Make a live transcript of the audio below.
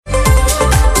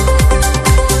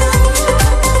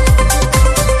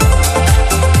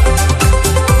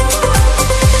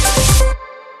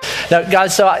Now,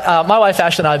 guys, so my wife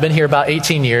Ashley and I have been here about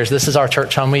 18 years. This is our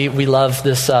church home. We love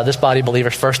this body of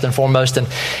believers first and foremost,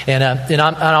 and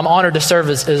I'm honored to serve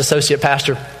as associate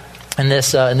pastor in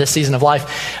this season of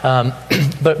life.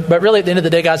 But really, at the end of the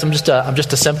day, guys, I'm just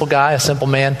a simple guy, a simple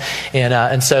man,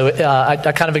 and so I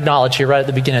kind of acknowledge here right at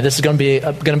the beginning, this is going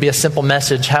to be a simple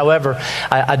message. However,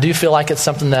 I do feel like it's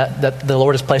something that the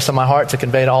Lord has placed on my heart to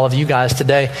convey to all of you guys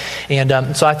today,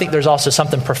 and so I think there's also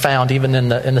something profound even in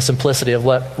the simplicity of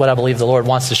what I believe the Lord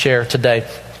wants to share today.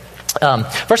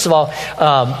 First of all,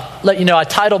 let you know, I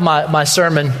titled my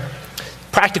sermon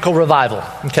 "Practical Revival."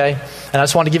 Okay. And I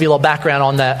just want to give you a little background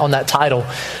on that title.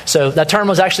 So that term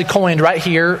was actually coined right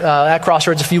here at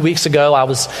Crossroads a few weeks ago. I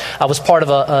was part of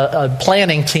a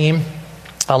planning team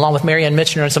along with Marianne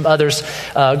Mitchner and some others,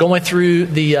 going through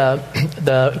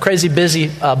the crazy busy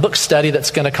book study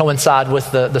that's going to coincide with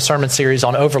the sermon series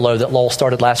on overload that Lowell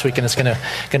started last week, and it's going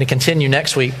to continue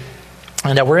next week.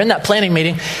 And we're in that planning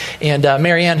meeting, and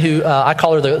Marianne, who I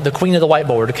call her the queen of the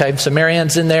whiteboard. Okay, so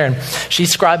Marianne's in there, and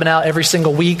she's scribing out every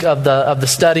single week of the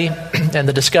study and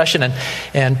the discussion,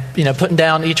 and putting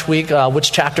down each week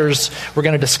which chapters we're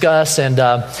going to discuss, and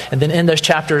then in those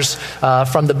chapters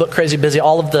from the book Crazy Busy,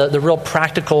 all of the real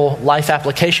practical life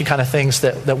application kind of things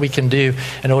that we can do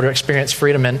in order to experience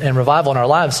freedom and revival in our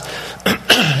lives.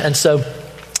 And so,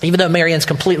 even though Marianne's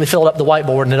completely filled up the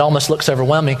whiteboard and it almost looks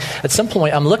overwhelming, at some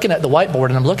point I'm looking at the whiteboard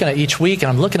and I'm looking at each week and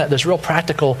I'm looking at those real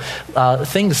practical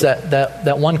things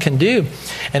that one can do.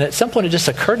 And at some point it just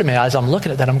occurred to me as I'm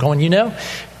looking at that, I'm going,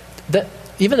 that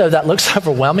even though that looks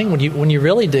overwhelming, when you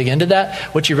really dig into that,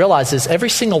 what you realize is every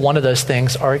single one of those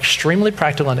things are extremely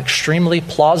practical and extremely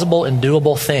plausible and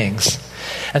doable things.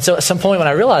 And so at some point when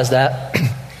I realized that,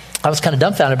 I was kind of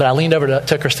dumbfounded, but I leaned over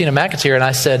to Christina McAteer and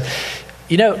I said,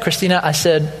 Christina, I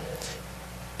said,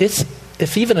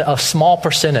 if even a small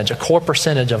percentage, a core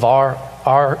percentage of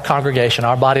our congregation,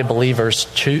 our body of believers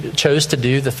chose to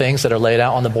do the things that are laid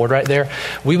out on the board right there,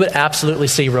 we would absolutely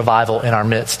see revival in our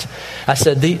midst. I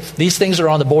said, these things that are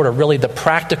on the board are really the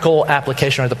practical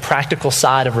application or the practical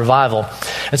side of revival.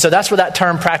 And so that's where that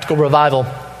term practical revival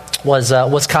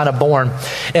was kind of born.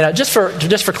 And just for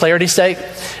clarity's sake,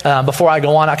 before I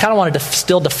go on, I kind of wanted to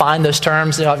still define those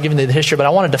terms. I've given you the history, but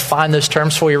I want to define those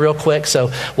terms for you real quick,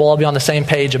 so we'll all be on the same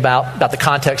page about the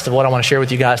context of what I want to share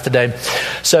with you guys today.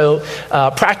 So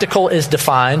practical is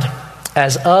defined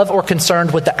as of or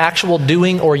concerned with the actual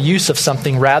doing or use of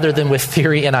something rather than with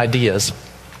theory and ideas.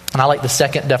 And I like the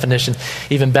second definition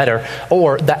even better,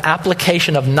 or the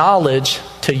application of knowledge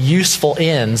to useful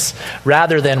ends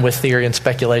rather than with theory and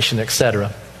speculation,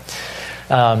 etc.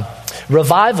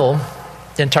 Revival,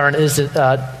 in turn, is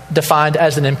defined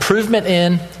as an improvement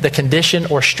in the condition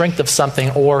or strength of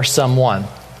something or someone.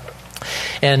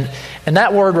 And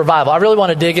that word revival, I really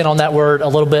want to dig in on that word a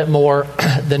little bit more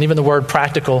than even the word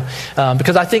practical,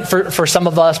 because I think for some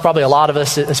of us, probably a lot of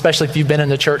us, especially if you've been in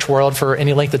the church world for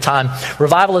any length of time,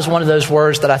 revival is one of those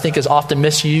words that I think is often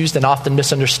misused and often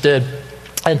misunderstood.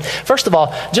 And first of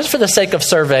all, just for the sake of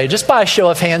survey, just by a show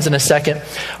of hands in a second,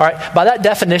 all right, by that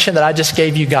definition that I just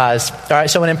gave you guys, all right,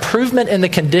 so an improvement in the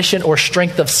condition or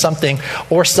strength of something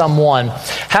or someone.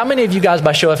 How many of you guys,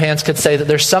 by show of hands, could say that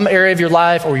there's some area of your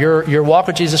life or your walk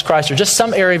with Jesus Christ or just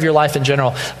some area of your life in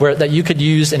general that you could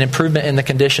use an improvement in the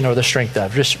condition or the strength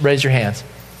of? Just raise your hands.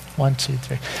 1, 2,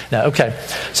 3. No, okay.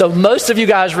 So most of you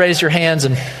guys raised your hands,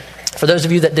 and for those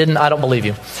of you that didn't, I don't believe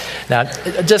you. Now,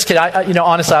 just kidding.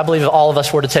 Honestly, I believe if all of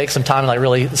us were to take some time and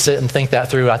really sit and think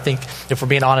that through, I think if we're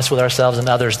being honest with ourselves and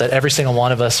others, that every single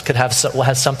one of us could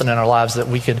has something in our lives that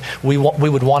we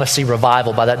would want to see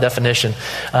revival by that definition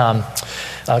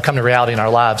come to reality in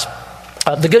our lives.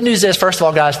 The good news is, first of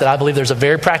all, guys, that I believe there's a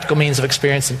very practical means of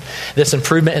experiencing this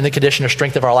improvement in the condition or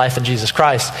strength of our life in Jesus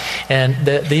Christ. And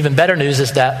the even better news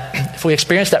is that if we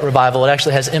experience that revival, it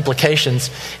actually has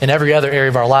implications in every other area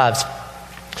of our lives.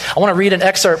 I want to read an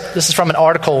excerpt. This is from an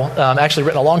article actually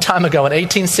written a long time ago in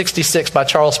 1866 by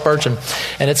Charles Spurgeon.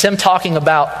 And it's him talking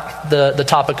about the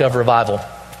topic of revival.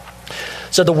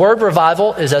 So the word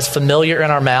revival is as familiar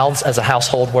in our mouths as a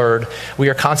household word. We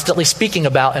are constantly speaking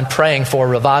about and praying for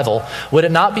revival. Would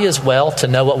it not be as well to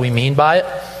know what we mean by it?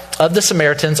 Of the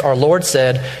Samaritans, our Lord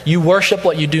said, "You worship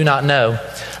what you do not know."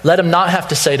 Let him not have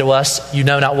to say to us, "You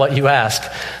know not what you ask."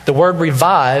 The word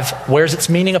revive wears its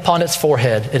meaning upon its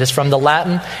forehead. It is from the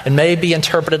Latin and may be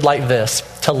interpreted like this: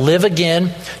 to live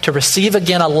again, to receive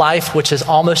again a life which has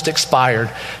almost expired,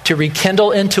 to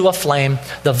rekindle into a flame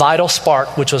the vital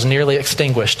spark which was nearly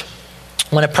extinguished.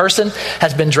 When a person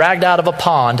has been dragged out of a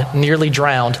pond, nearly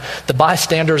drowned, the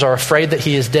bystanders are afraid that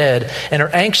he is dead and are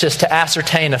anxious to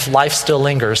ascertain if life still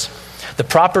lingers. The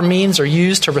proper means are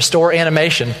used to restore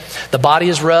animation. The body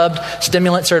is rubbed,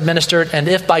 stimulants are administered, and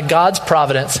if by God's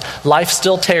providence life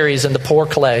still tarries in the poor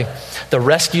clay, the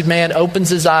rescued man opens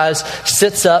his eyes,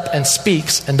 sits up, and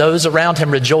speaks, and those around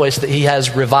him rejoice that he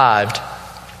has revived.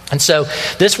 And so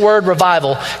this word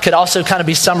revival could also kind of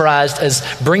be summarized as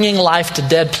bringing life to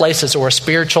dead places, or a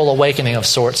spiritual awakening of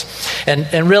sorts.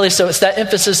 And really, so it's that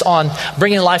emphasis on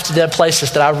bringing life to dead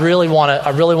places that I really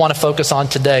want to focus on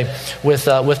today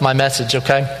with my message,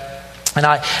 okay? And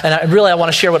I want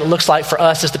to share what it looks like for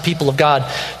us as the people of God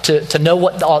to know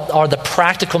what are the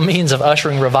practical means of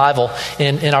ushering revival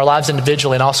in our lives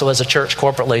individually and also as a church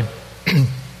corporately.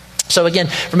 So again,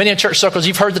 for many in church circles,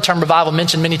 you've heard the term revival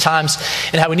mentioned many times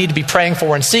and how we need to be praying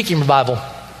for and seeking revival.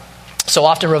 So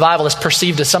often revival is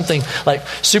perceived as something like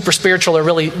super spiritual or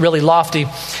really, really lofty.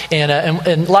 And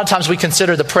a lot of times we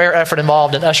consider the prayer effort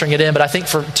involved in ushering it in. But I think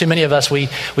for too many of us,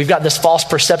 we've got this false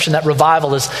perception that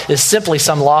revival is simply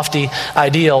some lofty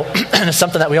ideal. And it's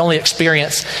something that we only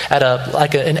experience at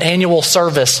an annual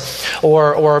service,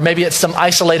 or maybe it's some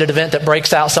isolated event that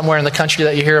breaks out somewhere in the country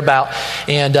that you hear about.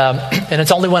 And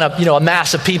it's only when a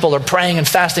mass of people are praying and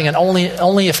fasting, and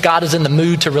only if God is in the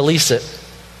mood to release it.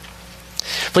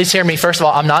 Please hear me. First of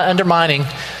all, I'm not undermining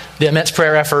the immense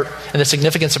prayer effort and the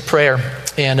significance of prayer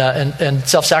and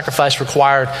self-sacrifice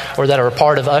required, or that are a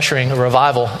part of ushering a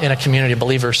revival in a community of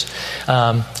believers.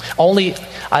 More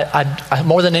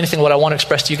than anything, what I want to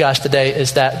express to you guys today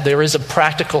is that there is a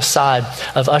practical side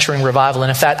of ushering revival.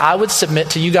 And in fact, I would submit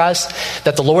to you guys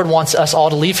that the Lord wants us all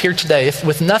to leave here today. If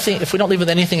we don't leave with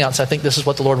anything else, I think this is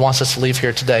what the Lord wants us to leave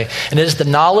here today. And it is the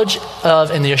knowledge of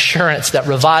and the assurance that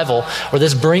revival, or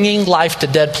this bringing life to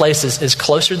dead places, is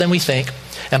closer than we think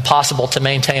and possible to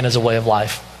maintain as a way of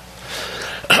life.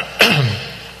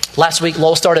 Last week,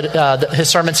 Lowell started his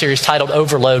sermon series titled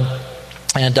Overload.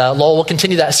 And Lowell will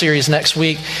continue that series next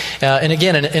week. And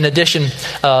again, in addition,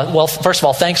 first of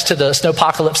all, thanks to the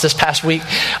Snowpocalypse this past week,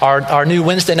 our new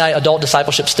Wednesday night adult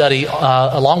discipleship study,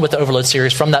 along with the Overload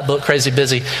series from that book, Crazy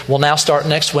Busy, will now start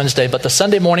next Wednesday. But the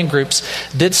Sunday morning groups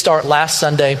did start last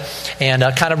Sunday, and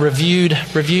kind of reviewed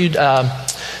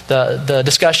the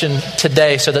discussion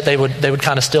today, so that they would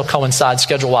kind of still coincide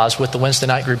schedule-wise with the Wednesday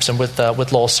night groups and with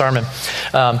Lowell's sermon.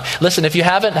 Listen, if you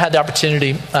haven't had the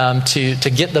opportunity to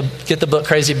get the book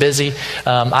Crazy Busy,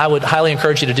 I would highly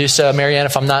encourage you to do so. Marianne,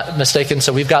 if I'm not mistaken,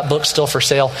 so we've got books still for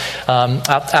sale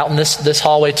out in this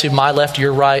hallway to my left,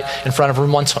 your right, in front of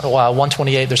room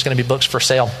 128. There's going to be books for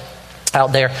sale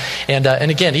out there. And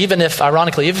again, even if,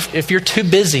 ironically, if you're too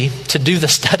busy to do the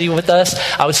study with us,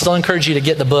 I would still encourage you to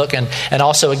get the book, and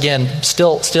also, again,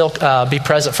 still be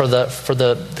present for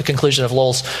the conclusion of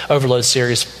Lowell's Overload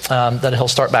series that he'll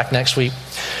start back next week.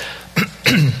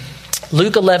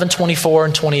 Luke 11:24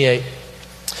 and 28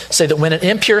 say that when an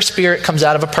impure spirit comes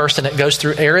out of a person, it goes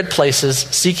through arid places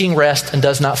seeking rest and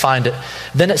does not find it.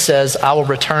 Then it says, I will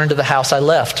return to the house I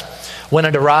left. When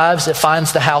it arrives, it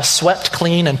finds the house swept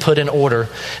clean and put in order.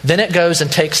 Then it goes and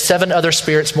takes 7 other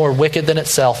spirits more wicked than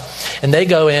itself, and they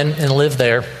go in and live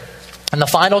there. And the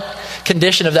final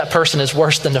condition of that person is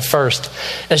worse than the first.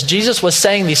 As Jesus was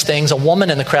saying these things, a woman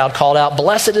in the crowd called out,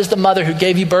 Blessed is the mother who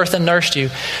gave you birth and nursed you.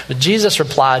 But Jesus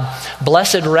replied,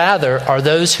 Blessed rather are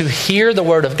those who hear the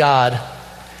word of God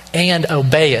and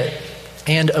obey it.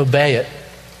 And obey it.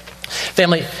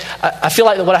 Family, I feel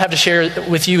like what I have to share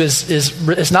with you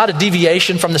is not a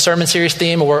deviation from the sermon series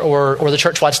theme or the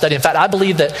church-wide study. In fact, I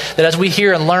believe that as we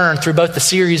hear and learn through both the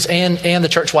series and the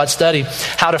church-wide study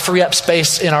how to free up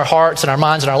space in our hearts and our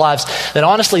minds and our lives, that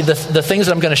honestly the things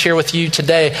that I'm going to share with you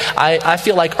today, I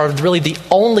feel like are really the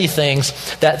only things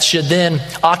that should then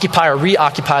occupy or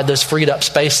reoccupy those freed up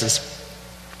spaces.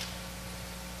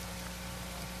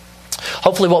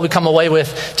 Hopefully what we come away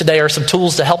with today are some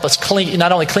tools to help us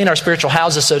not only clean our spiritual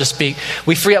houses, so to speak.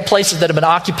 We free up places that have been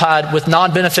occupied with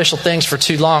non-beneficial things for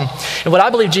too long. And what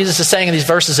I believe Jesus is saying in these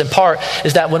verses in part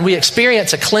is that when we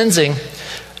experience a cleansing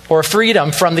or a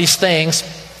freedom from these things,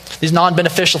 these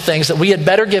non-beneficial things, that we had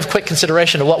better give quick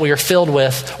consideration to what we are filled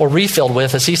with or refilled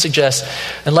with, as he suggests,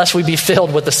 unless we be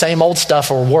filled with the same old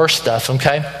stuff or worse stuff,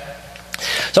 okay?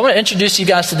 So I want to introduce you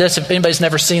guys to this. If anybody's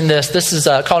never seen this is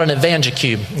called an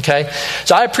EvangeCube, okay?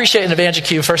 So I appreciate an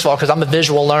EvangeCube, first of all, because I'm a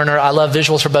visual learner. I love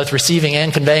visuals for both receiving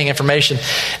and conveying information.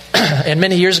 And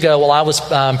many years ago, while I was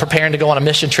preparing to go on a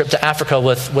mission trip to Africa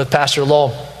with Pastor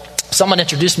Lowell, someone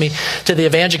introduced me to the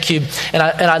EvangeCube, and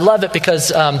I love it because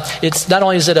it's not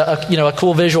only is it a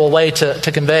cool visual way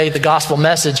to convey the gospel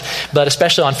message, but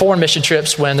especially on foreign mission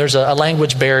trips when there's a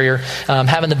language barrier,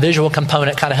 having the visual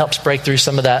component kind of helps break through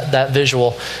some of that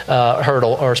visual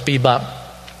hurdle or speed bump.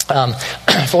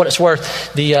 for what it's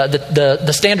worth,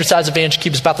 the standard size Evangel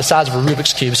Cube is about the size of a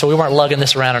Rubik's Cube, so we weren't lugging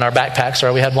this around in our backpacks,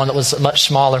 or we had one that was much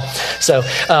smaller. So,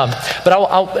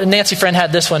 but Nancy Friend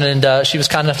had this one, and she was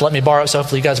kind enough to let me borrow it, so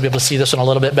hopefully you guys will be able to see this one a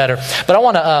little bit better. But I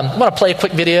want to play a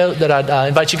quick video that I'd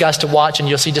invite you guys to watch, and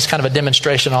you'll see just kind of a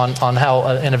demonstration on how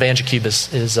an Evangel Cube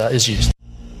is used.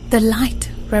 The light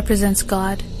represents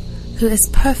God, who is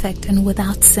perfect and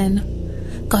without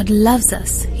sin. God loves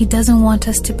us. He doesn't want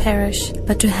us to perish,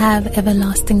 but to have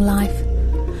everlasting life.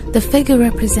 The figure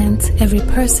represents every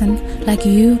person like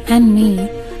you and me,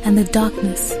 and the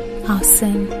darkness, our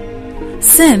sin.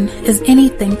 Sin is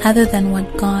anything other than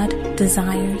what God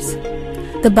desires.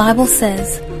 The Bible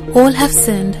says, all have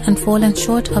sinned and fallen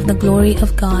short of the glory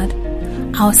of God.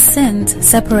 Our sins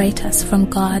separate us from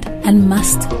God and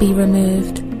must be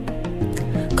removed.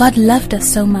 God loved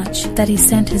us so much that He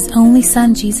sent His only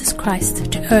Son, Jesus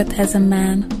Christ, to earth as a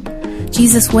man.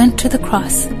 Jesus went to the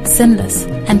cross, sinless,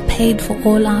 and paid for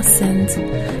all our sins.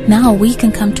 Now we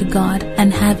can come to God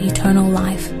and have eternal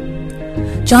life.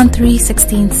 John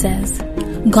 3:16 says,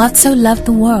 God so loved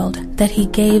the world that He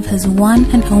gave His one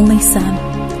and only Son,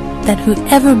 that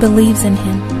whoever believes in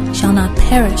Him shall not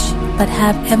perish, but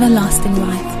have everlasting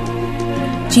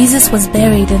life. Jesus was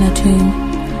buried in a tomb.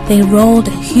 They rolled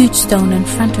a huge stone in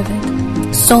front of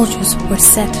it. Soldiers were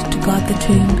set to guard the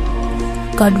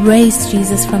tomb. God raised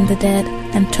Jesus from the dead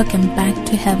and took Him back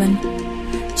to heaven.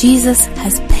 Jesus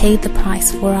has paid the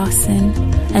price for our sin,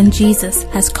 and Jesus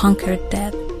has conquered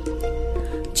death.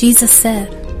 Jesus said,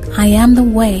 I am the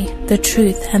way, the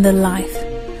truth, and the life.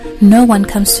 No one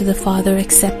comes to the Father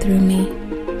except through me.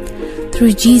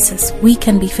 Through Jesus, we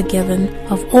can be forgiven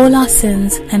of all our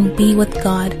sins and be with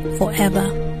God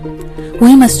forever.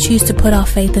 We must choose to put our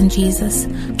faith in Jesus,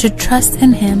 to trust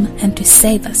in Him, and to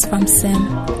save us from sin.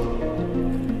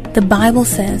 The Bible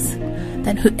says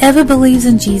that whoever believes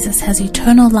in Jesus has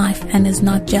eternal life and is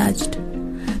not judged.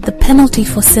 The penalty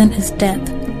for sin is death,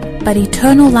 but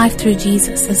eternal life through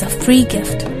Jesus is a free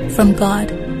gift from God.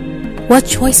 What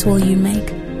choice will you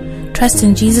make? Trust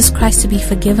in Jesus Christ to be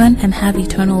forgiven and have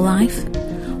eternal life,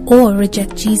 or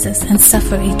reject Jesus and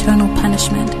suffer eternal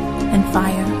punishment and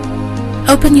fire?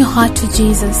 Open your heart to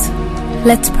Jesus.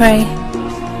 Let's pray.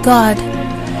 God,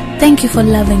 thank You for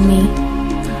loving me.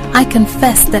 I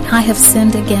confess that I have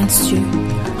sinned against You.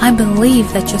 I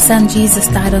believe that Your Son Jesus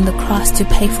died on the cross to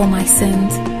pay for my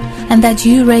sins, and that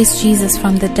You raised Jesus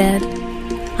from the dead.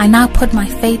 I now put my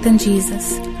faith in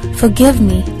Jesus. Forgive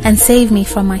me and save me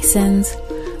from my sins.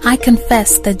 I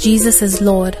confess that Jesus is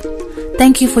Lord.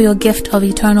 Thank You for Your gift of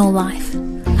eternal life.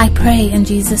 I pray in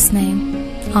Jesus' name.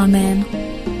 Amen.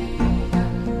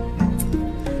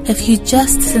 If you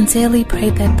just sincerely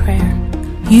prayed that prayer,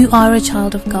 you are a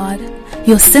child of God.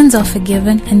 Your sins are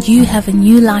forgiven and you have a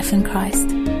new life in Christ.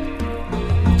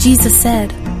 Jesus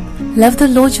said, love the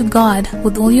Lord your God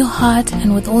with all your heart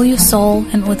and with all your soul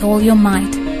and with all your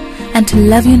might, and to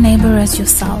love your neighbor as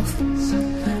yourself.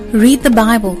 Read the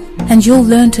Bible and you'll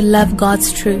learn to love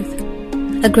God's truth.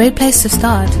 A great place to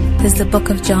start is the book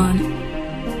of John.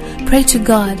 Pray to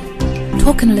God.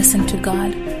 Talk and listen to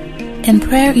God. In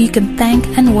prayer, you can thank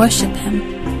and worship Him.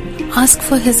 Ask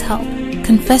for His help,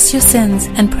 confess your sins,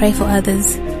 and pray for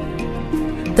others.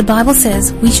 The Bible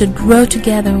says we should grow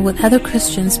together with other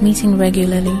Christians meeting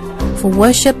regularly for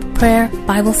worship, prayer,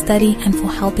 Bible study, and for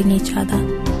helping each other.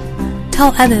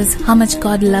 Tell others how much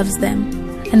God loves them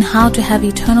and how to have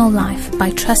eternal life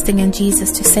by trusting in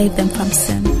Jesus to save them from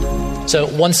sin. So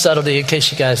one subtlety, in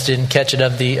case you guys didn't catch it,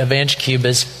 of the Evangel Cube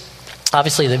is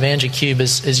obviously the Evangel Cube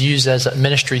is used as a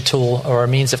ministry tool or a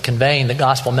means of conveying the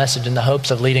gospel message in the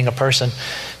hopes of leading a person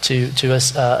to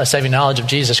a saving knowledge of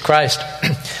Jesus Christ.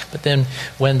 But then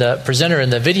when the presenter in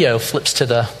the video flips to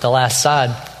the last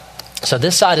side, so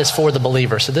this side is for the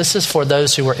believer. So this is for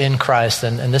those who are in Christ,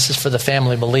 and this is for the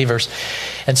family believers.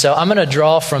 And so I'm going to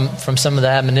draw from some of the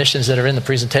admonitions that are in the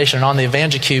presentation and on the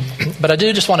Evangel Cube. But I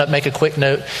do just want to make a quick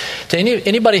note to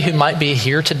anybody who might be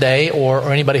here today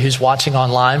or anybody who's watching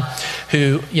online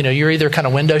who, you're either kind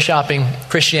of window shopping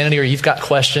Christianity or you've got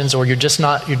questions or you're just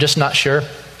not sure.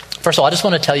 First of all, I just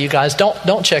want to tell you guys,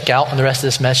 don't check out on the rest of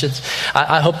this message.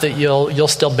 I hope that you'll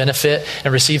still benefit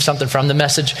and receive something from the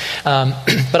message.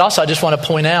 But also, I just want to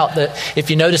point out that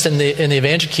if you notice in the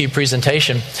Evangel Cube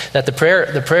presentation that the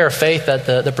prayer of faith that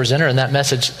the presenter in that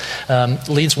message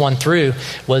leads one through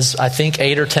was, I think,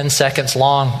 8 or 10 seconds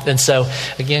long. And so,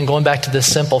 again, going back to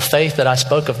this simple faith that I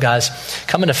spoke of, guys,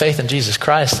 coming to faith in Jesus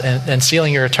Christ and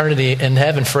sealing your eternity in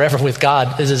heaven forever with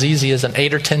God is as easy as an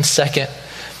 8 or 10 second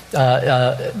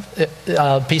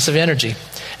piece of energy.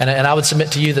 And I would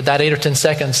submit to you that 8 or 10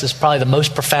 seconds is probably the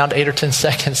most profound 8 or 10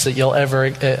 seconds that you'll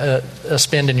ever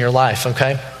spend in your life,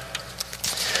 okay?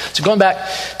 So going back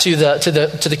to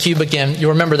the cube again,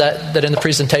 you'll remember that in the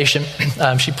presentation,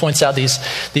 she points out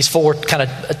these 4 kind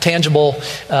of tangible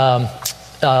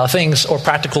things or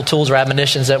practical tools or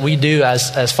admonitions that we do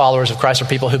as followers of Christ or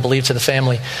people who believe to the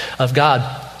family of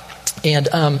God. And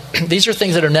these are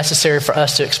things that are necessary for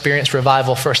us to experience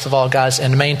revival, first of all, guys,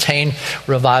 and maintain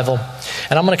revival.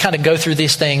 And I'm going to kind of go through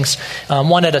these things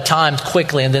one at a time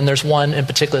quickly, and then there's one in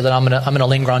particular that I'm going to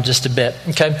linger on just a bit.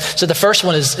 Okay, so the first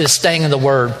one is staying in the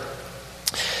Word.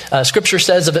 Scripture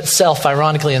says of itself,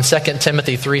 ironically, in 2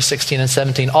 Timothy 3:16 and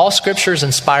 17, all Scripture is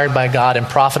inspired by God and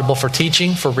profitable for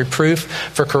teaching, for reproof,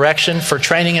 for correction, for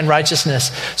training in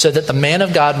righteousness, so that the man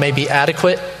of God may be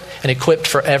adequate and equipped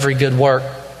for every good work.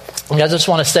 I just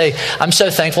want to say, I'm so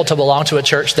thankful to belong to a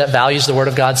church that values the Word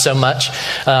of God so much.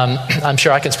 I'm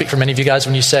sure I can speak for many of you guys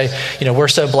when you say, we're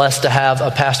so blessed to have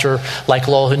a pastor like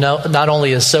Lowell who not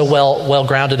only is so well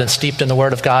grounded and steeped in the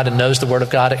Word of God and knows the Word of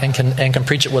God and can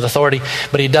preach it with authority,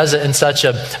 but he does it in such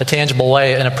a tangible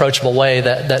way, an approachable way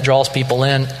that draws people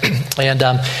in.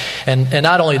 And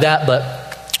not only that, but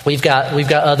We've got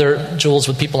other jewels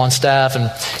with people on staff,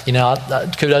 and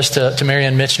kudos to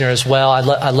Marianne Mitchner as well.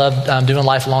 I love doing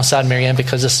life alongside Marianne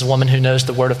because this is a woman who knows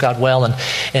the Word of God well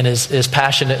and is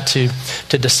passionate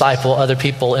to disciple other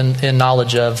people in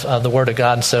knowledge of the Word of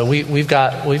God. And so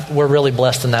we're really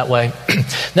blessed in that way.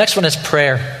 Next one is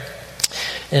prayer.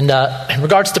 In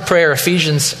regards to prayer,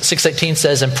 Ephesians 6:18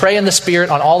 says, "And pray in the Spirit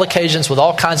on all occasions with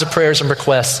all kinds of prayers and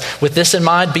requests. With this in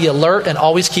mind, be alert and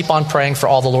always keep on praying for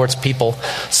all the Lord's people."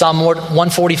 Psalm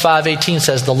 145:18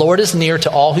 says, "The Lord is near to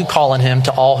all who call on Him,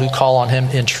 to all who call on Him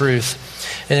in truth."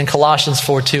 And in Colossians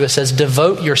 4:2, it says,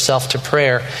 "Devote yourself to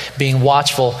prayer, being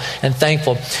watchful and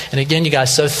thankful." And again, you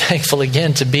guys, so thankful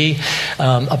again to be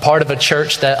a part of a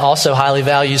church that also highly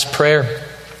values prayer.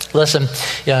 Listen,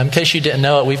 in case you didn't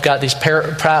know it, we've got these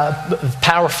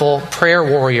powerful prayer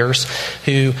warriors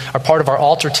who are part of our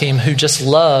altar team who just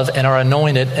love and are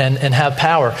anointed and have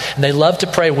power. And they love to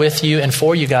pray with you and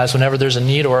for you guys whenever there's a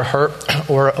need or a hurt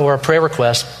or a prayer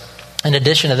request. In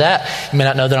addition to that, you may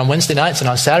not know that on Wednesday nights and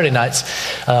on Saturday nights,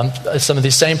 some of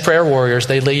these same prayer warriors,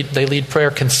 they lead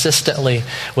prayer consistently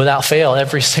without fail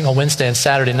every single Wednesday and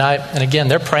Saturday night. And again,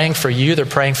 they're praying for you. They're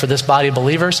praying for this body of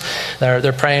believers.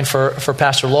 They're praying for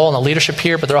Pastor Lowell and the leadership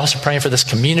here, but they're also praying for this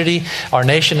community, our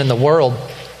nation, and the world.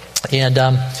 And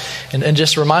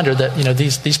just a reminder that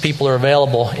these people are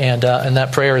available, and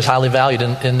that prayer is highly valued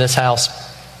in this house.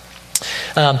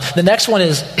 The next one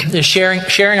is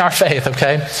sharing our faith,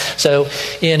 okay? So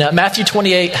in Matthew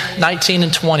 28:19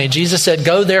 and 20, Jesus said,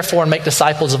 "Go therefore and make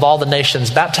disciples of all the nations,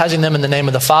 baptizing them in the name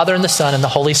of the Father and the Son and the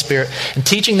Holy Spirit, and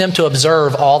teaching them to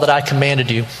observe all that I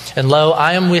commanded you. And lo,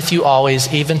 I am with you always,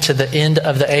 even to the end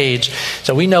of the age."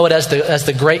 So we know it as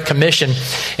the Great Commission.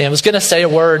 And I was going to say a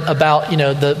word about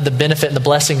the benefit and the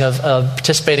blessing of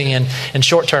participating in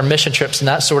short-term mission trips and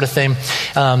that sort of thing.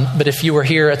 But if you were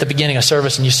here at the beginning of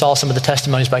service and you saw some of the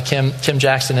testimonies by Kim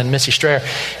Jackson and Missy Strayer,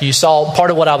 you saw part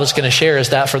of what I was going to share is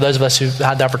that for those of us who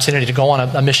had the opportunity to go on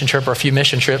a mission trip or a few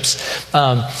mission trips,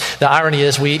 the irony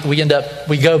is we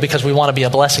go because we want to be a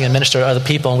blessing and minister to other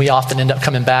people, and we often end up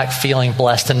coming back feeling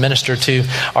blessed and minister to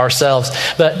ourselves.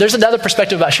 But there's another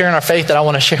perspective about sharing our faith that I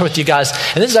want to share with you guys,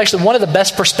 and this is actually one of the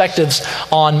best perspectives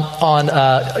on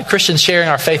Christians sharing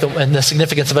our faith and the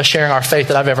significance of us sharing our faith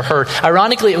that I've ever heard.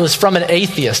 Ironically, it was from an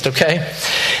atheist, okay?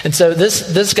 And so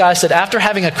this guy said, after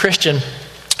having a Christian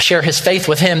share his faith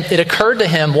with him, it occurred to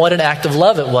him what an act of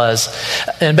love it was.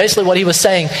 And basically what he was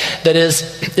saying, that is,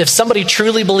 if somebody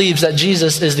truly believes that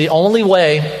Jesus is the only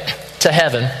way to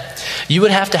heaven, you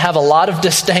would have to have a lot of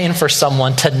disdain for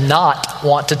someone to not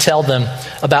want to tell them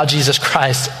about Jesus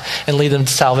Christ and lead them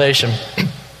to salvation.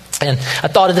 And I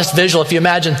thought of this visual. If you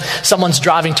imagine someone's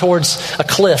driving towards a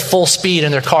cliff full speed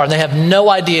in their car, and they have no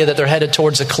idea that they're headed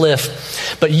towards a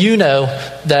cliff, but you know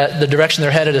that the direction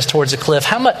they're headed is towards a cliff,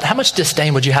 how much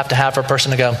disdain would you have for a person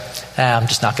to go, I'm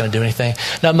just not going to do anything?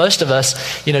 Now, most of us,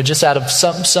 just out of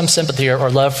some sympathy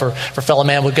or love for fellow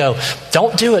man would go,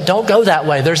 don't do it. Don't go that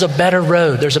way. There's a better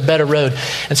road. There's a better road.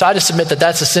 And so I just submit that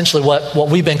that's essentially what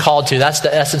we've been called to. That's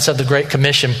the essence of the Great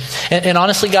Commission. And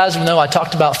honestly, guys, even though I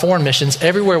talked about foreign missions,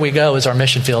 everywhere we go is our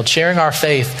mission field. Sharing our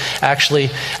faith actually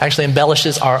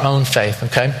embellishes our own faith,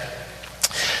 okay?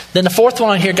 Then the fourth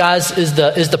one on here, guys, is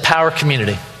the power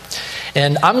community.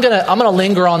 And I'm gonna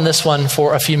linger on this one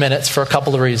for a few minutes for a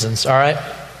couple of reasons, all right?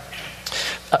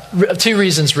 Two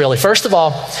reasons, really. First of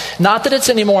all, not that it's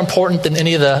any more important than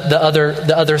any of the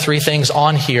other three things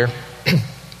on here,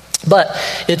 But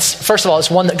it's, first of all,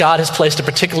 it's one that God has placed a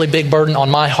particularly big burden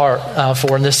on my heart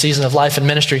for in this season of life and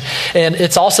ministry. And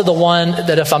it's also the one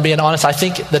that, if I'm being honest, I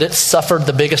think that it's suffered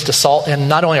the biggest assault in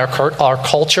not only our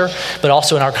culture, but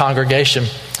also in our congregation.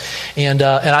 And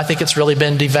I think it's really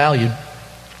been devalued.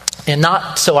 And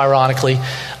not so ironically,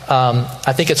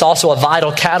 I think it's also a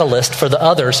vital catalyst for the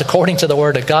others, according to the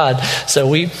Word of God.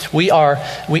 So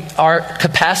our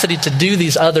capacity to do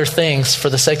these other things for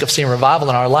the sake of seeing revival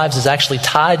in our lives is actually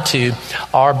tied to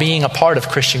our being a part of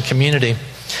Christian community.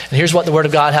 And here's what the Word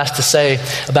of God has to say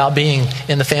about being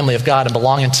in the family of God and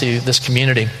belonging to this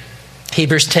community.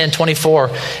 Hebrews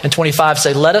 10:24 and 25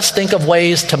 say, "Let us think of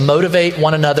ways to motivate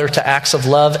one another to acts of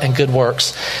love and good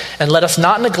works. And let us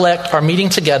not neglect our meeting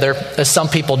together, as some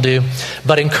people do,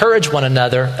 but encourage one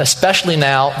another, especially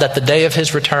now that the day of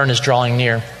his return is drawing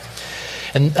near."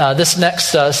 And this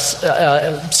next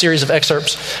series of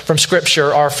excerpts from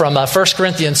Scripture are from 1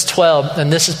 Corinthians 12.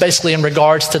 And this is basically in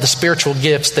regards to the spiritual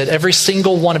gifts that every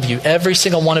single one of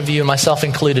you, myself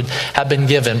included, have been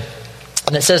given.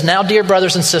 And it says, "Now, dear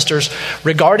brothers and sisters,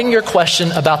 regarding your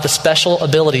question about the special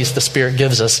abilities the Spirit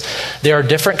gives us, there are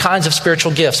different kinds of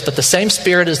spiritual gifts, but the same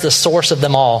Spirit is the source of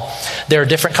them all. There are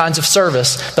different kinds of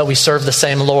service, but we serve the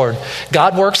same Lord.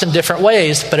 God works in different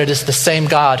ways, but it is the same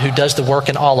God who does the work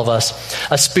in all of us.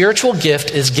 A spiritual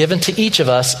gift is given to each of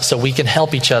us so we can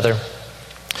help each other."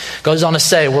 Goes on to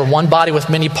say, "We're one body with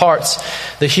many parts.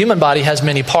 The human body has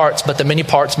many parts, but the many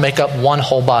parts make up one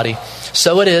whole body.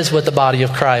 So it is with the body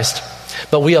of Christ.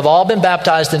 But we have all been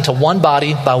baptized into one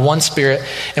body by one Spirit,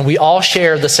 and we all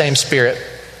share the same Spirit.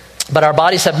 But our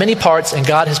bodies have many parts, and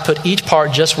God has put each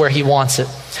part just where He wants it.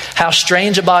 How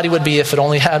strange a body would be if it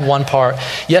only had one part.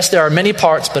 Yes, there are many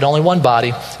parts, but only one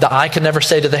body. The eye can never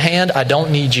say to the hand, 'I don't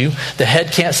need you.' The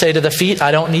head can't say to the feet,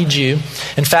 'I don't need you.'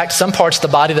 In fact, some parts of the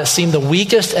body that seem the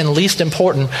weakest and least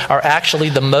important are actually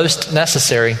the most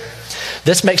necessary.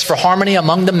 This makes for harmony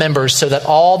among the members so that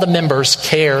all the members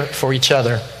care for each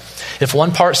other. If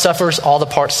one part suffers, all the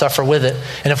parts suffer with it.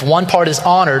 And if one part is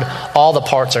honored, all the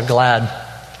parts are glad.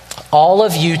 All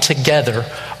of you together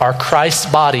are Christ's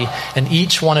body, and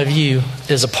each one of you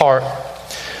is a part."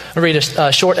 I'll read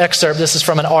a short excerpt. This is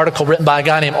from an article written by a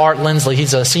guy named Art Lindsley.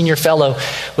 He's a senior fellow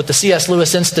with the C.S.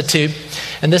 Lewis Institute.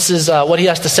 And this is what he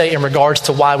has to say in regards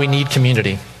to why we need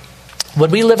community. "When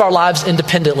we live our lives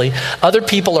independently, other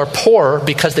people are poorer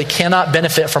because they cannot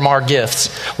benefit from our gifts.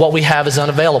 What we have is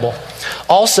unavailable.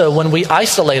 Also, when we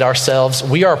isolate ourselves,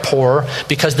 we are poorer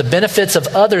because the benefits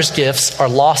of others' gifts are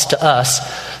lost to us.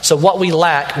 So what we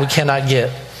lack, we cannot get.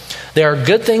 There are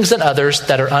good things in others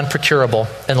that are unprocurable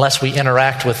unless we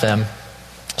interact with them.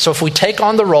 So if we take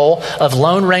on the role of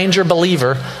Lone Ranger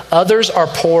believer, others are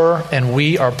poorer and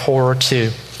we are poorer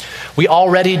too. We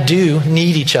already do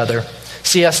need each other.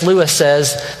 C.S. Lewis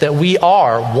says that we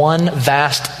are one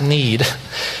vast need.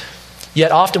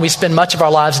 Yet often we spend much of our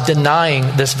lives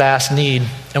denying this vast need,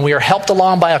 and we are helped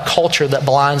along by a culture that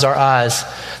blinds our eyes.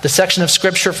 The section of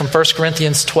Scripture from 1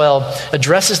 Corinthians 12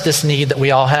 addresses this need that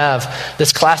we all have.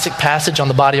 This classic passage on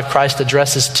the body of Christ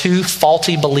addresses two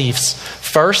faulty beliefs.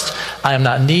 First, I am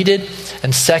not needed,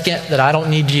 and second, that I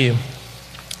don't need you.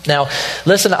 Now,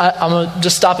 listen, I'm going to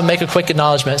just stop and make a quick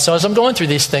acknowledgement. So as I'm going through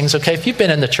these things, okay, if you've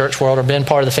been in the church world or been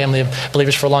part of the family of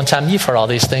believers for a long time, you've heard all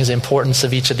these things, the importance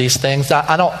of each of these things.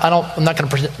 I'm not going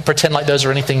to pretend like those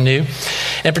are anything new,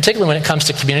 and particularly when it comes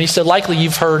to community. So likely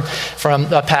you've heard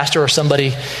from a pastor or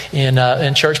somebody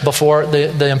in church before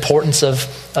the importance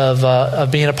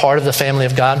of being a part of the family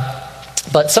of God.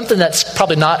 But something that's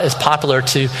probably not as popular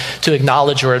to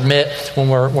acknowledge or admit when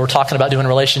we're talking about doing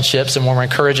relationships and when we're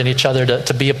encouraging each other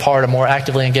to be a part and more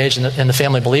actively engaged in the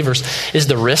family of believers is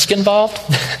the risk involved.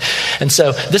 And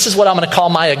so this is what I'm going to call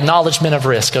my acknowledgement of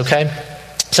risk, okay?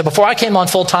 So before I came on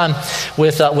full-time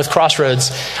with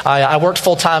Crossroads, I worked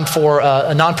full-time for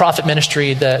a nonprofit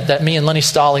ministry that me and Lenny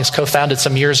Stallings co-founded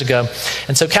some years ago.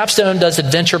 And so Capstone does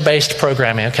adventure-based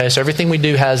programming, okay? So everything we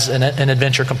do has an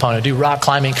adventure component. Do rock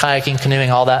climbing, kayaking,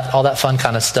 canoeing, all that fun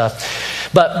kind of stuff.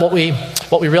 But what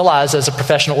we realize as a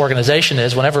professional organization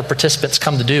is whenever participants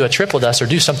come to do a trip with us or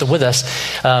do something with us,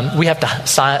 we have to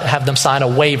have them sign a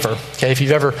waiver, okay? If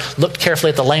you've ever looked carefully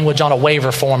at the language on a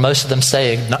waiver form, most of them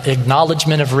say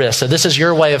acknowledgement of risk. So this is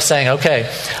your way of saying, okay,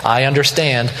 I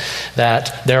understand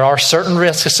that there are certain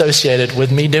risks associated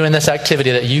with me doing this activity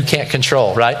that you can't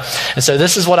control, right? And so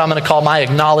this is what I'm going to call my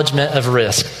acknowledgement of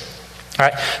risk. All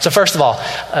right. So first of all,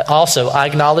 also, I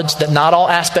acknowledge that not all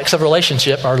aspects of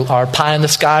relationship are pie in the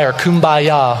sky or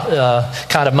kumbaya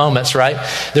kind of moments, right?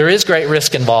 There is great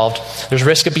risk involved. There's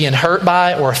risk of being hurt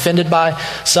by or offended by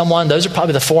someone. Those are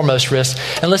probably the foremost risks.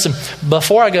 And listen,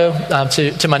 before I go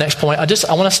to my next point,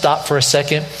 I want to stop for a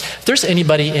second. If there's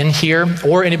anybody in here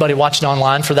or anybody watching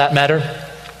online for that matter,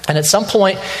 and at some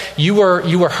point you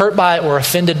were hurt by or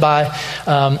offended by,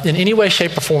 in any way,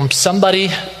 shape, or form, somebody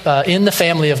in the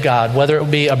family of God, whether it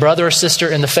would be a brother or sister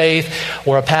in the faith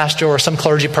or a pastor or some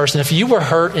clergy person, if you were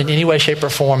hurt in any way, shape, or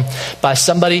form by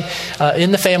somebody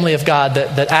in the family of God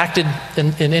that acted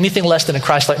in anything less than a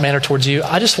Christ-like manner towards you,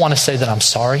 I just want to say that I'm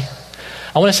sorry.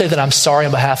 I want to say that I'm sorry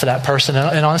on behalf of that person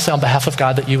and honestly on behalf of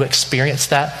God that you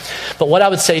experienced that. But what I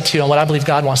would say to you and what I believe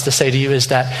God wants to say to you is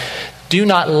that do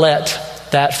not let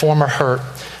that former hurt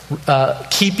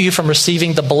keep you from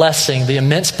receiving the blessing, the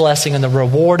immense blessing and the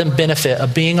reward and benefit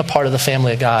of being a part of the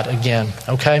family of God again,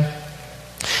 okay?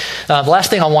 The last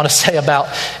thing I want to say about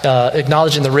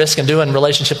acknowledging the risk and doing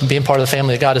relationship and being part of the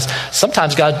family of God is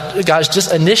sometimes guys,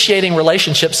 just initiating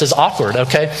relationships is awkward,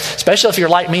 okay? Especially if you're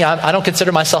like me. I don't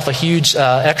consider myself a huge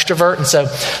extrovert, and so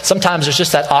sometimes there's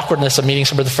just that awkwardness of meeting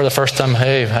somebody for the first time.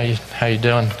 Hey, how you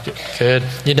doing? Good.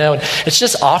 You know, and it's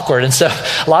just awkward, and so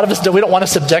a lot of us we don't want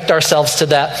to subject ourselves to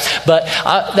that. But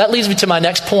that leads me to my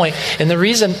next point, and the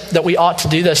reason that we ought to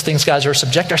do those things, guys, or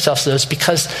subject ourselves to those,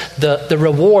 because the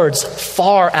rewards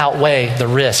far outweigh the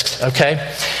risks,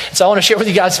 okay? So I want to share with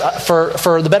you guys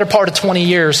for the better part of 20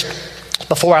 years,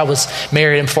 before I was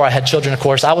married and before I had children, of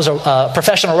course, I was a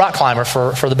professional rock climber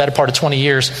for the better part of 20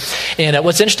 years. And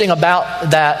what's interesting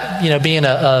about that, being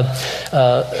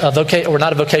a vocation, or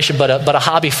not a vocation, but a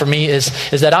hobby for me is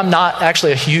that I'm not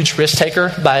actually a huge risk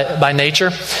taker by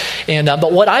nature. And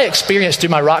but what I experienced through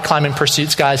my rock climbing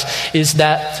pursuits, guys, is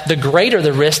that the greater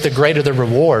the risk, the greater the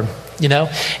reward.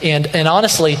 And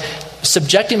honestly,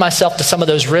 subjecting myself to some of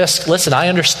those risks, listen, I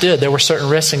understood there were certain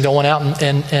risks in going out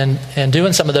and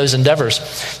doing some of those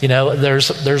endeavors.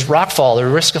 There's rock fall, the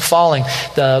risk of falling,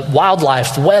 the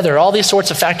wildlife, weather, all these sorts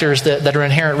of factors that are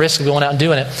inherent risk of going out and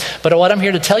doing it. But what I'm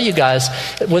here to tell you guys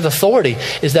with authority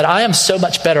is that I am so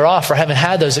much better off for having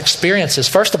had those experiences.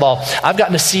 First of all, I've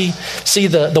gotten to see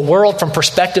the world from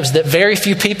perspectives that very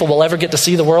few people will ever get to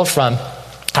see the world from.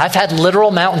 I've had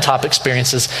literal mountaintop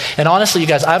experiences. And honestly, you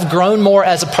guys, I've grown more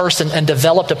as a person and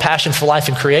developed a passion for life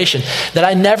and creation that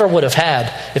I never would have had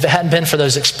if it hadn't been for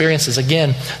those experiences.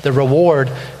 Again, the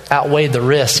reward outweighed the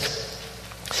risk.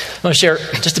 I'm going to share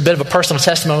just a bit of a personal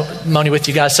testimony with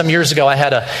you guys. Some years ago, I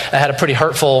had a pretty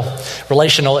hurtful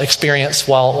relational experience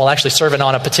while actually serving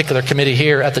on a particular committee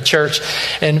here at the church.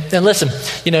 And listen,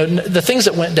 the things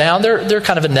that went down, they're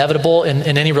kind of inevitable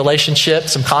in any relationship.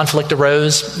 Some conflict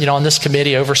arose, on this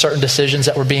committee over certain decisions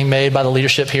that were being made by the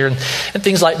leadership here and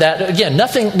things like that. Again,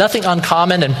 nothing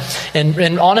uncommon.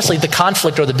 And honestly, the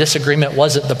conflict or the disagreement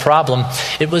wasn't the problem.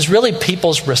 It was really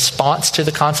people's response to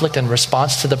the conflict and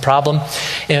response to the problem.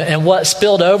 And what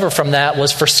spilled over from that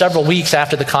was for several weeks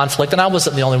after the conflict, and I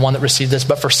wasn't the only one that received this,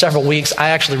 but for several weeks, I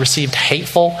actually received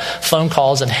hateful phone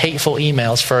calls and hateful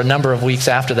emails for a number of weeks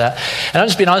after that. And I'm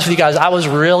just being honest with you guys, I was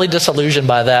really disillusioned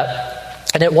by that.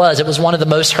 And it was one of the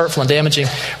most hurtful and damaging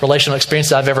relational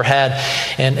experiences I've ever had.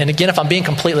 And again, if I'm being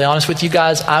completely honest with you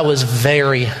guys, I was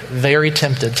very, very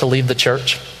tempted to leave the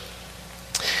church.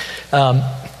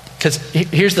 Because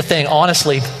here's the thing,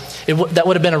 honestly, that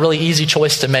would have been a really easy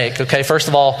choice to make, okay? First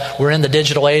of all, we're in the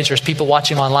digital age. There's people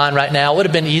watching online right now. It would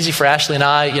have been easy for Ashley and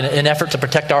I, in an effort to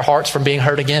protect our hearts from being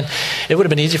hurt again. It would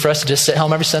have been easy for us to just sit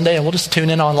home every Sunday and we'll just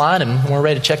tune in online, and when we're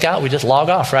ready to check out, we just log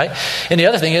off, right? And the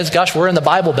other thing is, gosh, we're in the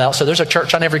Bible Belt, so there's a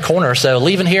church on every corner. So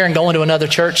leaving here and going to another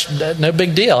church, no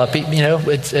big deal.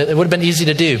 It would have been easy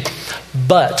to do.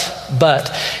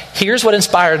 But here's what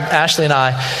inspired Ashley and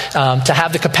I to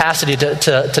have the capacity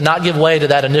to not give way to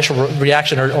that initial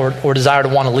reaction or desire to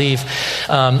want to leave.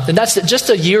 And that's just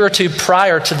a year or two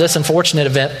prior to this unfortunate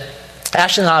event.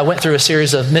 Ashley and I went through a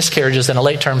series of miscarriages and a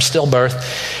late-term stillbirth.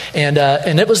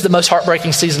 And it was the most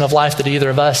heartbreaking season of life that either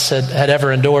of us had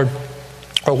ever endured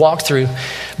or walked through.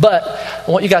 But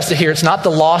I want you guys to hear, it's not the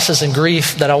losses and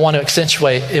grief that I want to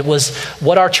accentuate. It was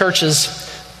what our church's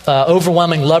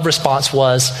overwhelming love response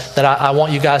was that I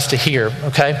want you guys to hear,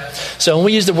 okay? So when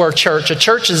we use the word church, a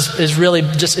church is really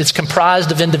just, it's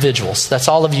comprised of individuals. That's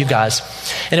all of you guys.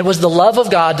 And it was the love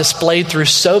of God displayed through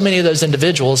so many of those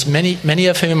individuals, many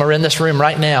of whom are in this room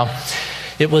right now.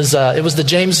 It was the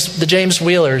James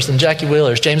Wheelers and Jackie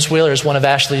Wheelers. James Wheeler is one of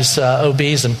Ashley's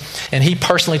OBs, and he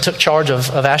personally took charge of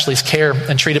Ashley's care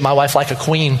and treated my wife like a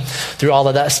queen through all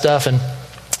of that stuff. And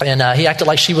And he acted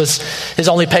like she was his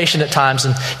only patient at times.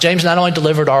 And James not only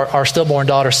delivered our stillborn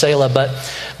daughter, Selah,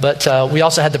 but we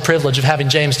also had the privilege of having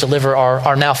James deliver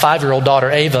our now 5-year-old daughter,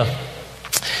 Ava.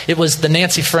 It was the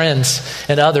Nancy friends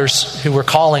and others who were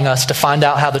calling us to find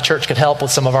out how the church could help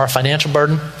with some of our financial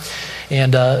burden.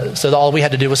 And so all we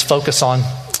had to do was focus on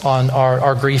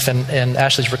our grief and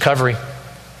Ashley's recovery.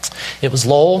 It was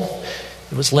Lowell,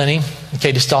 it was Lenny and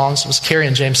Katie Stallings, it was Carrie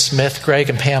and James Smith, Greg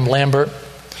and Pam Lambert.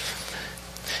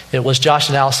 It was Josh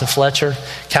and Allison Fletcher,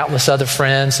 countless other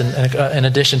friends, and in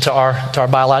addition to our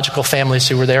biological families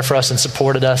who were there for us and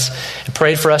supported us and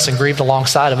prayed for us and grieved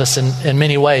alongside of us in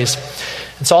many ways.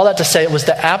 And so all that to say, it was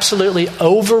the absolutely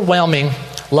overwhelming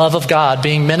love of God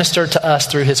being ministered to us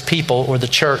through his people, or the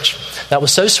church, that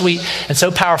was so sweet and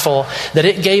so powerful that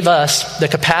it gave us the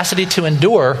capacity to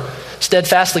endure,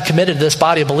 steadfastly committed to this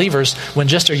body of believers, when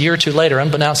just a year or two later,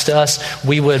 unbeknownst to us,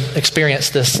 we would experience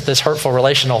this hurtful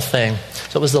relational thing.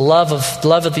 So it was the love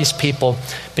of these people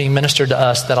being ministered to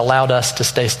us that allowed us to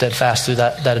stay steadfast through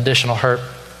that additional hurt.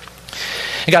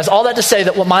 And guys, all that to say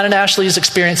that what mine and Ashley's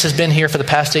experience has been here for the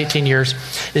past 18 years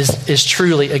is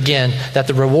truly, again, that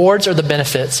the rewards or the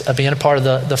benefits of being a part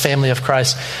of the family of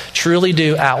Christ truly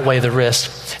do outweigh the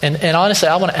risk. And honestly,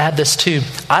 I want to add this too.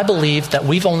 I believe that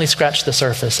we've only scratched the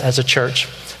surface as a church.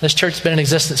 This church has been in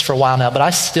existence for a while now, but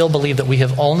I still believe that we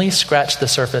have only scratched the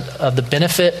surface of the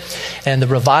benefit and the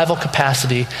revival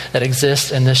capacity that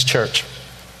exists in this church.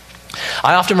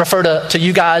 I often refer to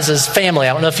you guys as family.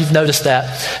 I don't know if you've noticed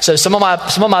that. So some of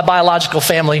my biological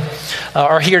family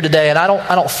are here today, and I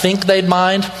don't think they'd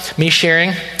mind me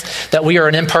sharing that we are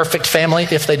an imperfect family.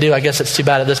 If they do, I guess it's too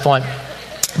bad at this point.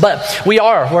 But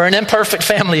we're an imperfect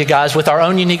family, you guys, with our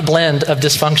own unique blend of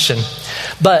dysfunction.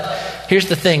 But here's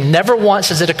the thing. Never once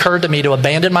has it occurred to me to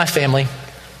abandon my family.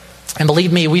 And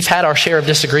believe me, we've had our share of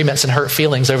disagreements and hurt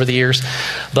feelings over the years.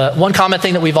 But one common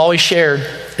thing that we've always shared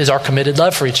is our committed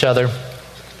love for each other.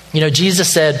 You know,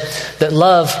 Jesus said that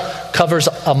love covers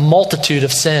a multitude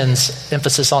of sins.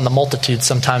 Emphasis on the multitude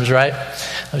sometimes, right?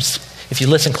 If you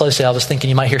listen closely, I was thinking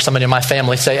you might hear somebody in my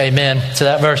family say amen to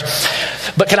that verse.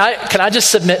 But can I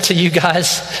just submit to you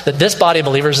guys that this body of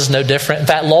believers is no different? In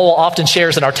fact, Lowell often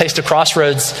shares in our Taste of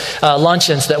Crossroads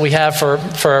luncheons that we have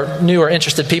for new or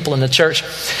interested people in the church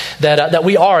that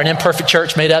we are an imperfect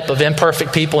church made up of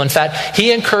imperfect people. In fact,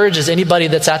 he encourages anybody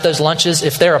that's at those lunches,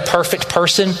 if they're a perfect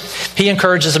person, he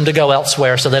encourages them to go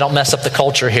elsewhere so they don't mess up the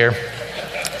culture here.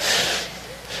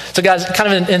 So guys,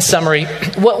 kind of in summary,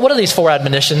 what are these 4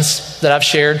 admonitions that I've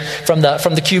shared from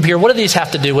the cube here? What do these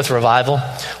have to do with revival?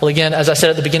 Well, again, as I said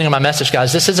at the beginning of my message,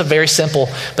 guys, this is a very simple,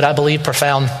 but I believe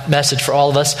profound message for all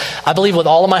of us. I believe with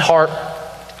all of my heart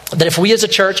that if we as a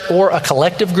church or a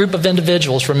collective group of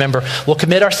individuals, remember, will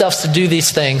commit ourselves to do these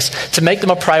things, to make them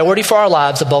a priority for our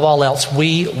lives above all else,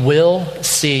 we will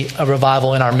see a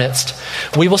revival in our midst.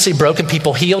 We will see broken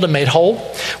people healed and made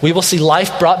whole. We will see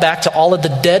life brought back to all of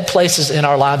the dead places in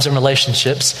our lives and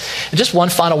relationships. And just one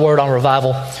final word on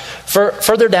revival.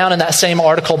 Further down in that same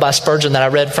article by Spurgeon that I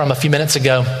read from a few minutes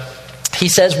ago, he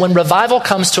says, when revival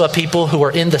comes to a people who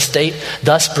are in the state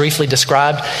thus briefly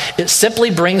described, it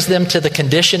simply brings them to the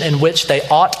condition in which they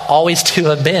ought always to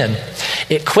have been.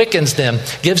 It quickens them,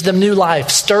 gives them new life,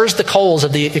 stirs the coals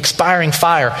of the expiring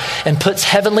fire, and puts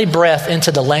heavenly breath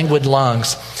into the languid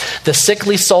lungs. The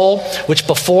sickly soul, which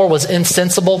before was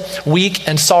insensible, weak,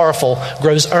 and sorrowful,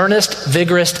 grows earnest,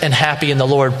 vigorous, and happy in the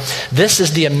Lord. This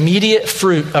is the immediate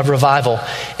fruit of revival.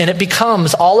 And it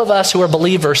becomes all of us who are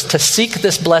believers to seek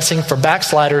this blessing for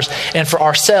backsliders and for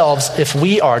ourselves if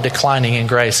we are declining in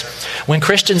grace. When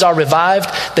Christians are revived,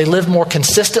 they live more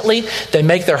consistently, they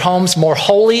make their homes more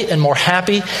holy and more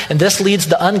happy, and this leads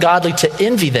the ungodly to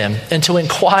envy them and to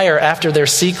inquire after their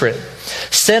secret.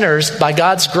 Sinners, by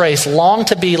God's grace, long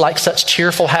to be like such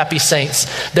cheerful, happy saints.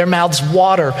 Their mouths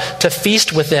water to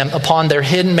feast with them upon their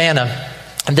hidden manna.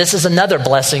 And this is another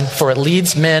blessing, for it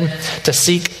leads men to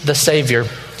seek the Savior.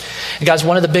 And guys,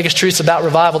 one of the biggest truths about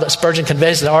revival that Spurgeon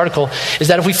conveys in the article is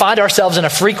that if we find ourselves in a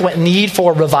frequent need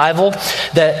for revival,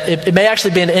 that it may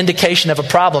actually be an indication of a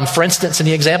problem. For instance, in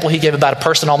the example he gave about a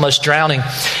person almost drowning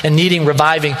and needing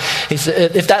reviving, he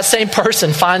said, if that same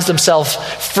person finds themselves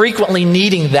frequently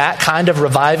needing that kind of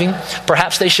reviving,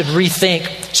 perhaps they should rethink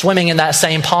swimming in that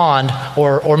same pond,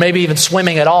 or maybe even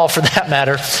swimming at all for that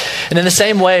matter. And in the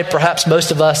same way, perhaps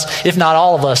most of us, if not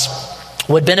all of us,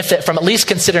 would benefit from at least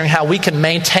considering how we can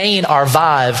maintain our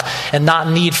vibe and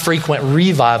not need frequent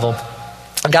revival.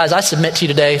 And guys, I submit to you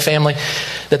today, family,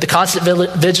 that the constant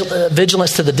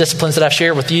vigilance to the disciplines that I've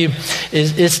shared with you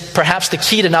is perhaps the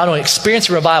key to not only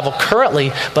experiencing revival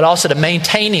currently, but also to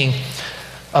maintaining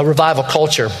a revival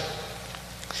culture.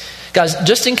 Guys,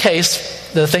 just in case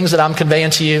the things that I'm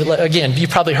conveying to you, again, you've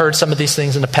probably heard some of these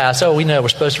things in the past. Oh, we know we're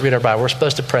supposed to read our Bible. We're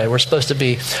supposed to pray. We're supposed to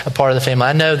be a part of the family.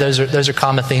 I know those are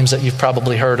common themes that you've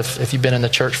probably heard if you've been in the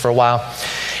church for a while.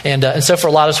 And so for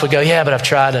a lot of us, we go, yeah, but I've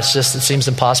tried. It seems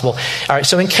impossible. All right,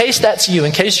 so in case that's you,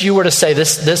 in case you were to say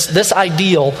this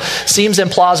ideal seems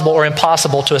implausible or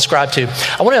impossible to ascribe to,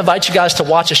 I want to invite you guys to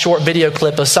watch a short video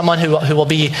clip of someone who will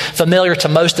be familiar to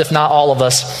most, if not all of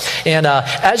us. And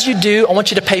as you do, I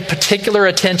want you to pay particular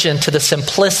attention to the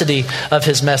simplicity of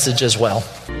his message as well.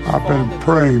 I've been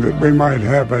praying that we might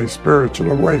have a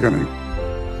spiritual awakening,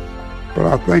 but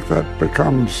I think that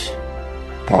becomes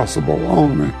possible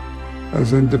only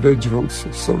as individuals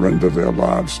surrender their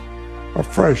lives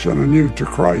afresh and anew to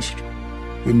Christ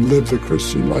and live the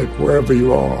Christian life wherever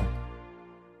you are.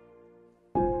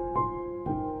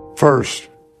 First,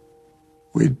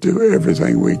 we do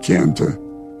everything we can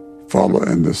to follow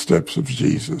in the steps of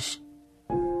Jesus.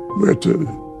 We're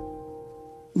to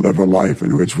live a life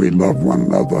in which we love one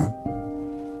another,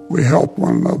 we help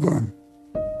one another,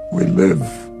 we live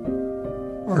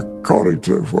according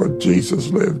to what Jesus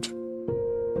lived.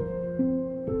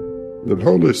 The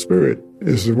Holy Spirit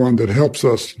is the one that helps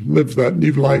us live that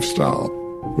new lifestyle,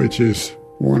 which is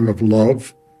one of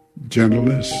love,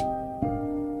 gentleness,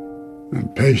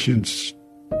 and patience,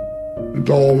 and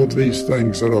all of these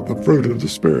things that are the fruit of the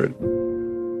Spirit.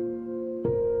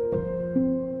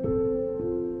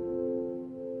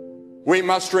 We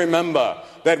must remember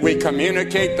that we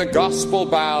communicate the gospel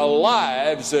by our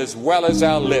lives as well as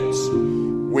our lips.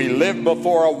 We live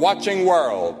before a watching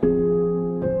world,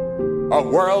 a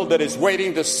world that is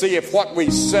waiting to see if what we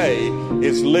say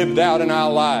is lived out in our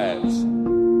lives.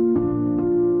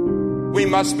 We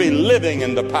must be living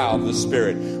in the power of the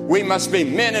Spirit. We must be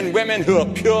men and women who are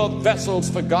pure vessels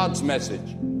for God's message.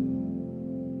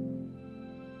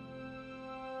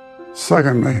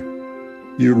 Secondly,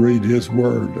 you read His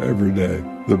Word every day,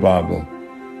 the Bible.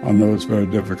 I know it's very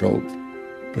difficult,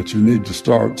 but you need to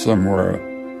start somewhere.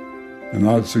 And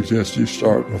I'd suggest you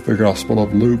start with the Gospel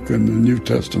of Luke in the New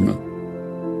Testament.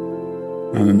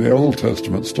 And in the Old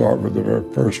Testament, start with the very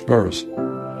first verse.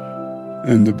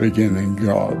 In the beginning,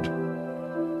 God.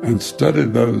 And study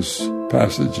those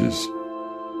passages.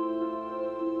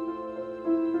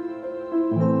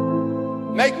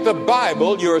 Make the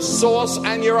Bible your source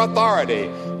and your authority.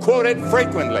 Quote it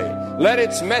frequently. Let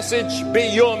its message be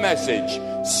your message.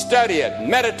 Study it,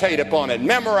 meditate upon it,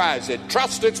 memorize it,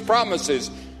 trust its promises.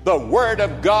 The Word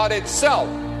of God itself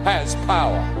has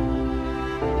power.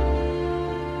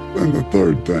 And the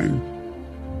third thing,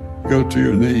 go to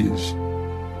your knees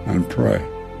and pray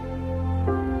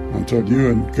until you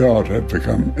and God have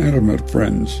become intimate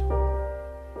friends.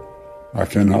 I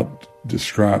cannot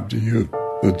describe to you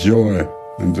the joy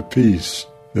and the peace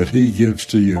that He gives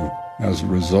to you as a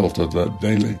result of that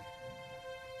daily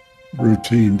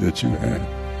routine that you have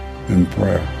in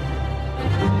prayer.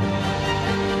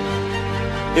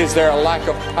 Is there a lack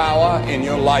of power in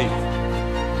your life?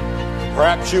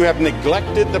 Perhaps you have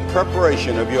neglected the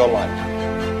preparation of your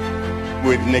life.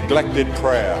 We've neglected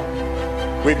prayer.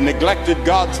 We've neglected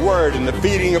God's Word and the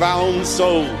feeding of our own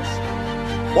souls.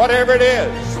 Whatever it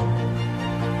is,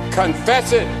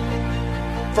 confess it,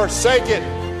 forsake it,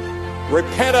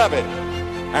 repent of it,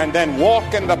 and then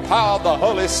walk in the power of the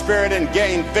Holy Spirit and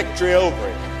gain victory over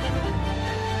it.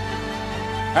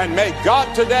 And may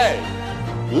God today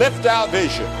lift our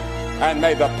vision, and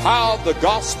may the power of the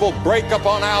gospel break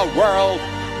upon our world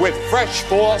with fresh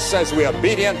force as we are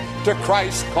obedient to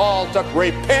Christ's call to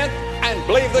repent and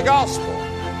believe the gospel.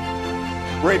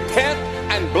 Repent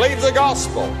and believe the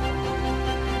gospel.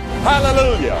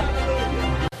 Hallelujah.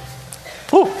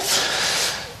 Whew.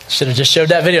 Should have just showed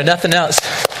that video, nothing else.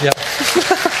 Yep.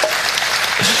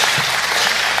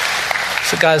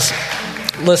 So guys,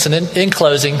 listen, in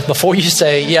closing, before you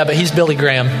say, yeah, but he's Billy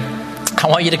Graham, I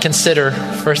want you to consider,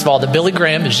 first of all, that Billy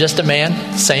Graham is just a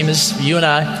man, same as you and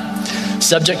I,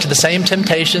 subject to the same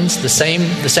temptations, the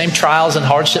same trials and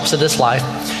hardships of this life.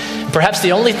 Perhaps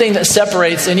the only thing that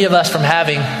separates any of us from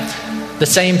having the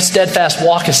same steadfast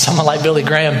walk as someone like Billy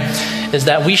Graham is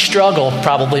that we struggle,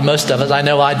 probably most of us, I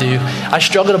know I do, I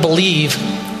struggle to believe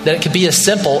that it could be as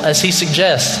simple as he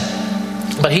suggests.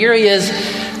 But here he is,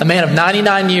 a man of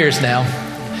 99 years now,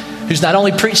 who's not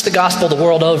only preached the gospel the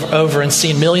world over and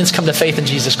seen millions come to faith in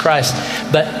Jesus Christ,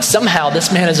 but somehow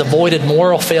this man has avoided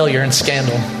moral failure and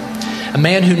scandal. A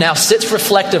man who now sits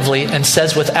reflectively and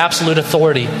says with absolute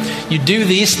authority, you do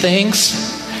these things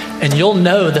and you'll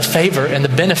know the favor and the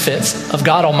benefits of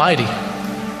God Almighty.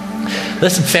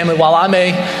 Listen, family, while I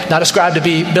may not ascribe to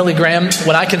be Billy Graham,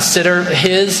 when I consider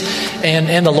his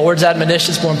and the Lord's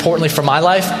admonitions, more importantly for my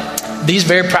life, these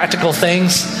very practical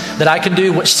things that I can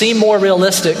do, which seem more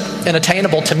realistic and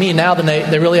attainable to me now than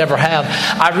they really ever have,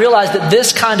 I realize that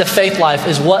this kind of faith life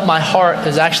is what my heart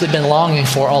has actually been longing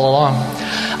for all along.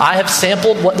 I have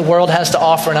sampled what the world has to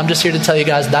offer, and I'm just here to tell you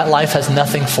guys that life has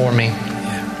nothing for me.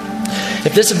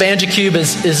 If this EvangeCube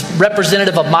is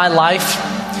representative of my life,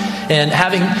 and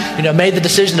having made the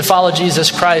decision to follow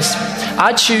Jesus Christ,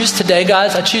 I choose today,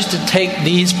 guys, I choose to take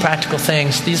these practical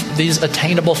things, these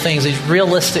attainable things, these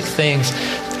realistic things,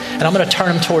 and I'm going to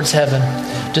turn them towards heaven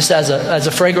just as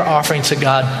a fragrant offering to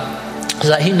God, so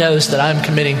that He knows that I'm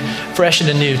committing fresh and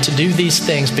anew to do these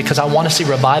things because I want to see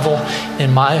revival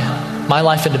in my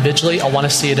life individually. I want to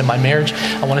see it in my marriage.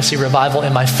 I want to see revival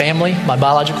in my family, my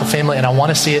biological family, and I want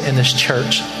to see it in this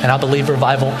church. And I believe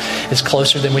revival is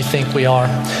closer than we think we are.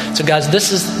 So, guys,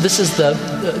 this is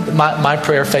my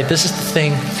prayer of faith. This is the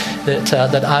thing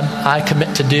that I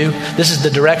commit to do. This is the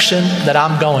direction that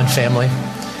I'm going, family.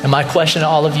 And my question to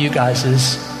all of you guys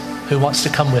is, who wants to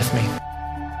come with me?